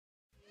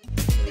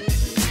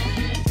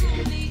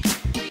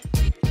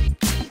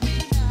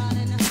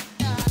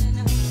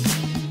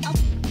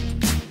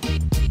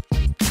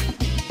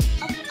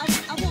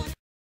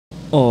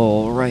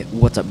Alright,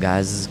 what's up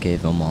guys, this is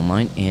KFM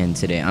Online, and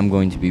today I'm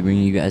going to be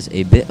bringing you guys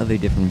a bit of a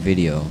different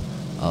video.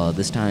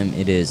 This time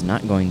it is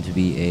not going to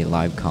be a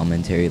live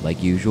commentary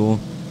like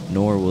usual,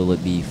 nor will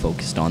it be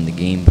focused on the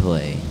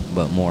gameplay,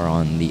 but more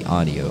on the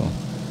audio.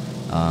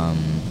 I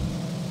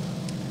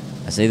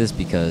say this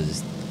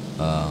because,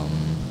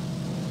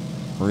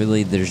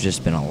 really there's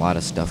just been a lot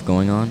of stuff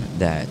going on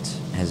that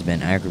has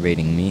been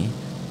aggravating me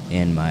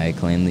and my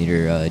clan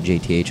leader,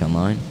 JTH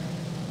Online.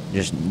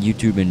 Just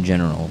YouTube in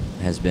general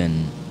has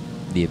been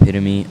the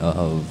epitome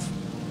of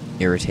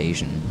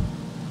irritation,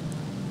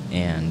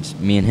 and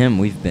me and him,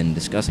 we've been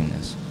discussing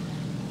this.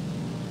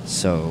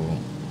 So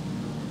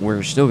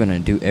we're still gonna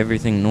do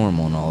everything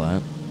normal and all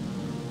that,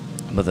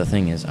 but the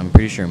thing is, I'm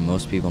pretty sure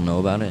most people know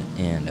about it,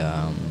 and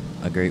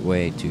a great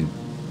way to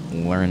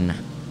learn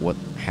what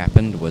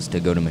happened was to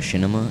go to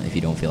Machinima if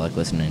you don't feel like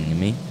listening to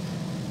me.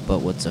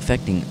 But what's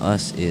affecting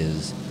us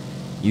is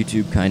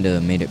YouTube kind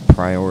of made it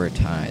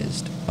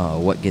prioritized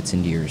what gets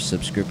into your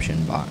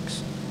subscription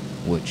box,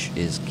 which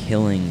is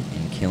killing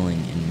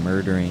and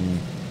murdering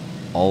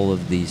all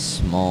of these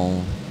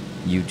small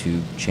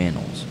YouTube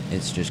channels.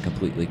 It's just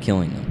completely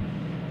killing them.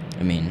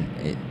 I mean,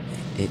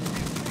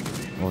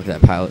 well, look at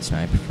that pilot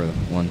snipe for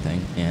one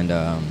thing, and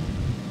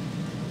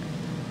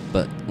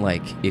but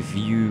like if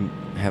you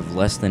have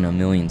less than 1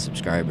 million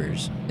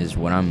subscribers, is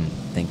what I'm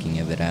thinking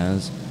of it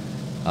as.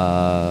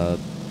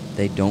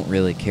 They don't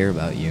really care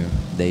about you.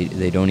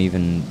 They don't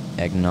even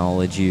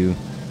acknowledge you,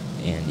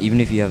 and even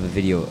if you have a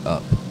video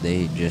up,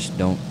 they just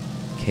don't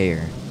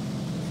care.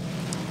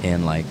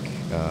 And like,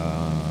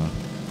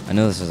 I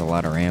know this is a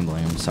lot of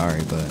rambling, I'm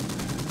sorry, but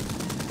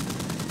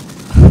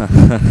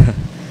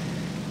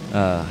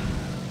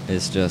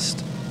it's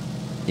just,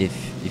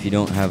 if you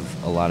don't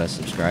have a lot of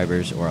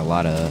subscribers, or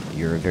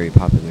you're a very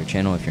popular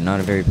channel, if you're not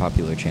a very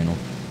popular channel,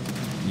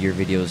 your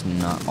videos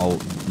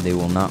they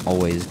will not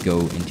always go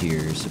into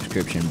your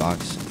subscription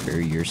box for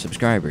your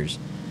subscribers,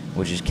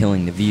 which is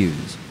killing the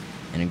views.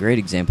 And a great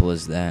example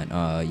is that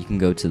you can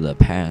go to the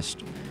past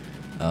 2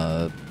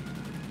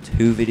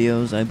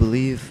 videos, I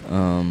believe,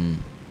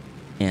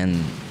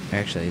 and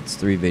actually it's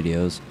 3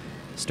 videos,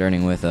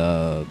 starting with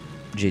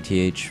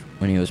JTH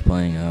when he was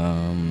playing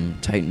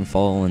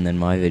Titanfall, and then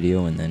my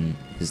video, and then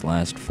his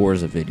last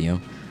Forza video.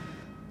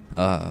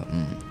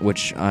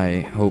 Which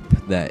I hope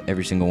that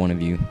every single one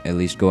of you at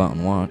least go out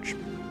and watch,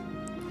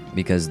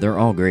 because they're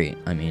all great.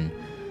 I mean,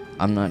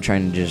 I'm not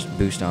trying to just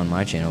boost on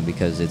my channel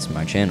because it's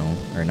my channel,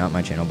 or not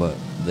my channel, but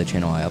the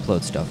channel I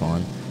upload stuff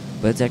on,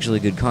 but it's actually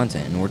good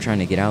content, and we're trying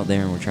to get out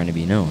there, and we're trying to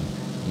be known,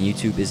 and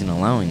YouTube isn't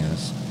allowing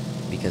us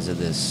because of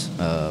this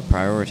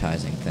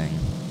prioritizing thing.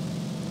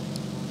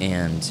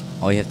 And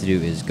all you have to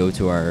do is go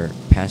to our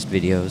past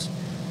videos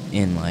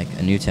in like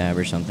a new tab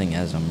or something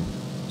as I'm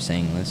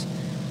saying this,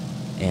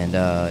 and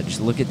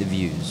just look at the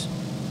views.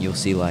 You'll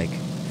see like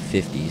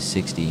 50,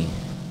 60,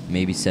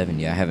 maybe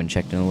 70. I haven't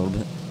checked in a little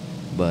bit,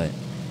 but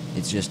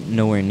it's just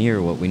nowhere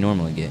near what we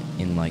normally get.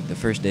 In like the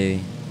first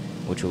day,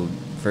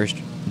 first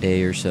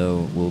day or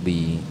so will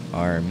be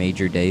our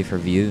major day for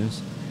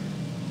views,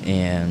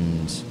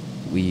 and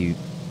we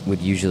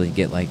would usually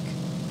get like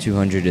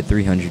 200 to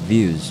 300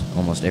 views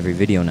almost every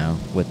video now,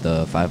 with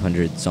the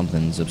 500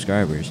 something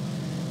subscribers,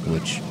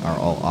 which are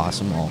all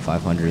awesome, all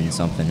 500 and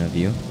something of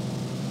you.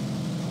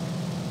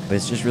 But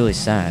it's just really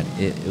sad.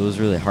 It was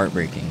really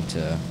heartbreaking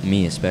to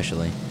me,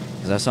 especially,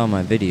 because I saw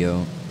my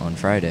video on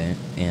Friday,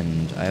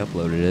 and I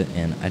uploaded it,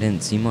 and I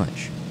didn't see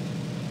much.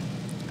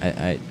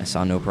 I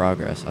saw no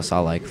progress. I saw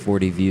like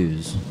 40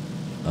 views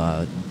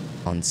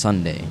on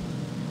Sunday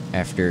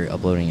after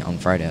uploading it on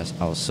Friday.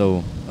 I was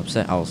so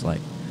upset. I was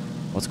like,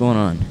 what's going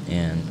on?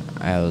 And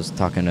I was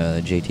talking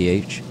to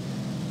JTH,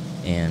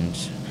 and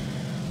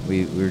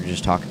we were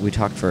just talking. We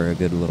talked for a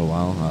good little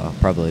while,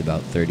 probably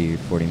about 30 or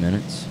 40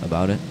 minutes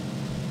about it.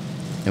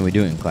 And we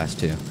do it in class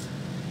too.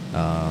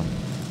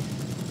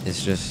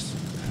 It's just,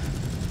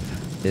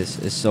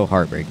 it's so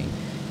heartbreaking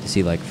to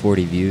see like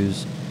 40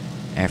 views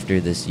after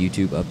this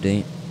YouTube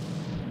update,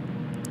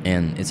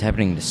 and it's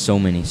happening to so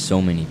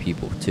many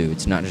people too.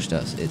 It's not just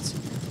us, it's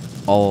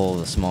all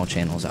the small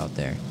channels out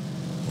there,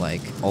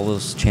 like all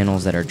those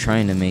channels that are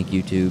trying to make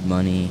YouTube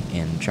money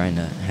and trying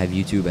to have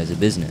YouTube as a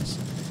business.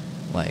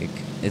 Like,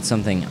 it's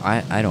something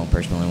I don't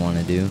personally want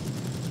to do,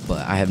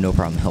 but I have no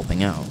problem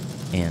helping out.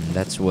 And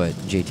that's what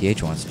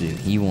JTH wants to do.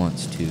 He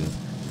wants to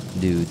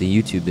do the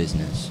YouTube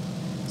business.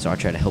 So I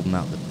try to help him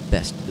out the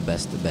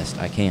best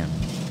I can.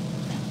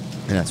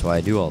 And that's why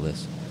I do all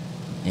this.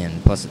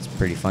 And plus, it's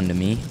pretty fun to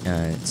me.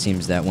 It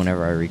seems that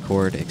whenever I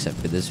record, except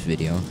for this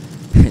video,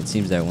 it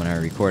seems that when I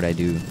record, I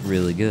do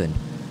really good.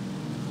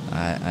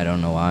 I don't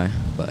know why,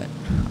 but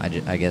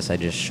I guess I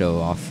just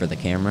show off for the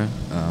camera.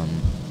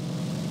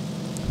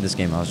 This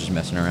game, I was just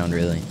messing around,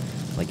 really.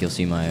 Like, you'll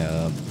see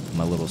my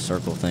my little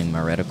circle thing, my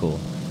reticle,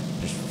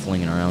 just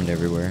flinging around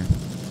everywhere.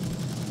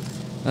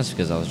 That's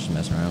because I was just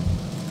messing around,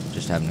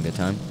 just having a good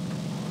time.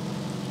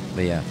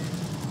 But yeah,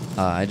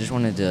 I just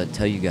wanted to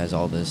tell you guys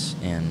all this,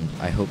 and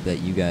I hope that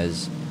you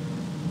guys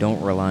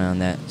don't rely on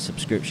that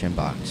subscription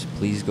box.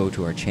 Please go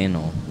to our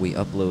channel. We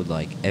upload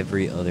like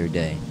every other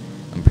day.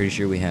 I'm pretty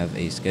sure we have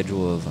a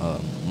schedule of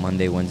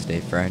Monday,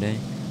 Wednesday, Friday.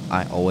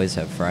 I always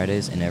have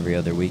Fridays, and every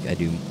other week I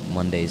do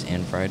Mondays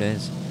and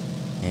Fridays.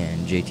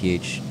 And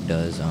JTH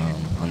does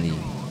on the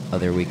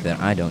other week that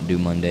I don't do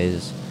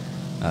Mondays,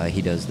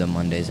 he does the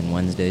Mondays and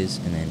Wednesdays,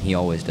 and then he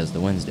always does the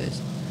Wednesdays.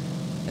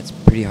 It's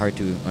pretty hard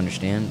to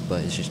understand,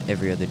 but it's just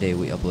every other day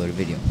we upload a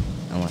video,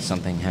 unless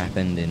something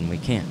happened and we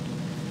can't.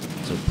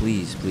 So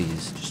please,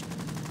 please, just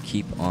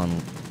keep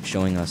on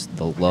showing us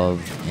the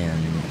love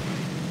and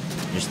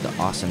just the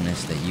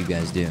awesomeness that you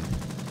guys do.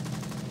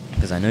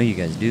 Because I know you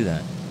guys do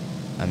that.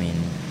 I mean,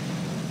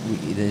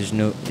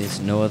 it's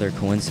no other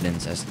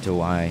coincidence as to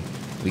why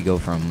we go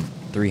from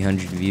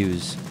 300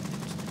 views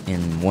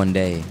in one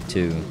day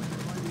to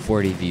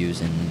 40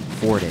 views in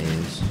 4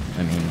 days.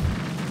 I mean,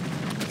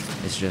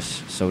 it's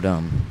just so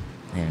dumb,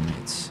 and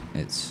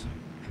it's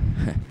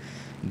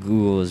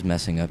Google is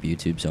messing up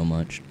YouTube so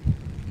much.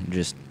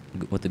 Just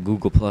with the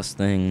Google Plus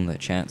thing, the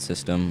chat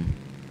system,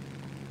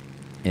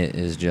 it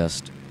is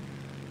just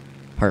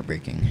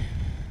heartbreaking.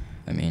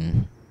 I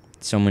mean,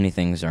 so many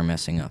things are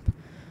messing up.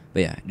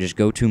 But yeah, just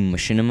go to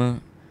Machinima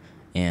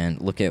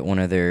and look at one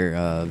of their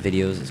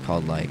videos. It's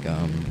called like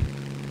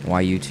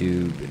why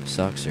YouTube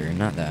sucks, or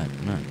not that,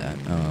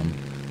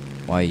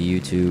 why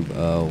YouTube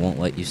won't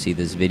let you see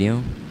this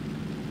video.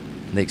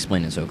 They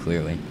explain it so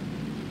clearly.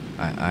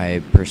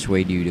 I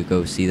persuade you to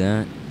go see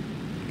that,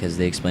 because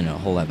they explain it a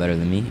whole lot better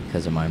than me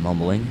because of my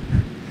mumbling.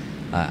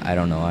 I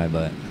don't know why,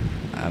 but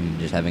I'm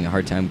just having a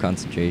hard time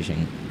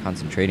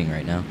concentrating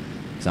right now,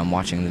 because I'm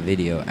watching the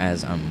video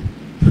as I'm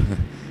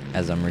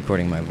as I'm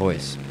recording my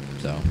voice.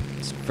 So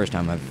it's the first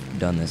time I've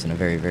done this in a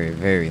very, very,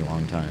 very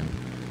long time.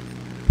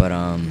 But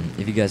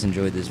if you guys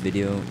enjoyed this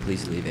video,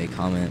 please leave a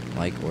comment,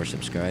 like, or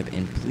subscribe,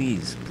 and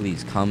please,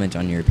 please comment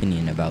on your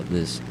opinion about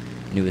this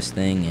newest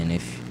thing. And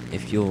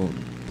if you'll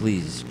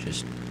please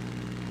just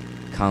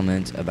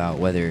comment about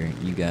whether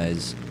you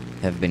guys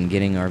have been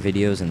getting our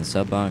videos in the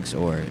sub box,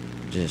 or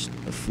just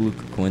a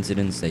fluke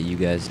coincidence that you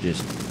guys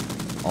just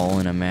all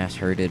in a mass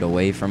herded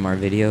away from our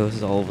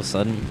videos all of a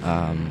sudden.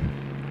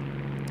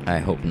 I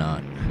hope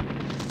not.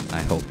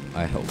 I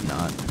hope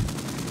not.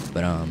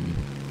 But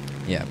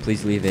yeah,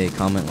 please leave a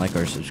comment, like,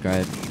 or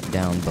subscribe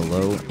down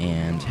below,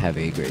 and have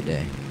a great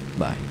day.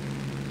 Bye.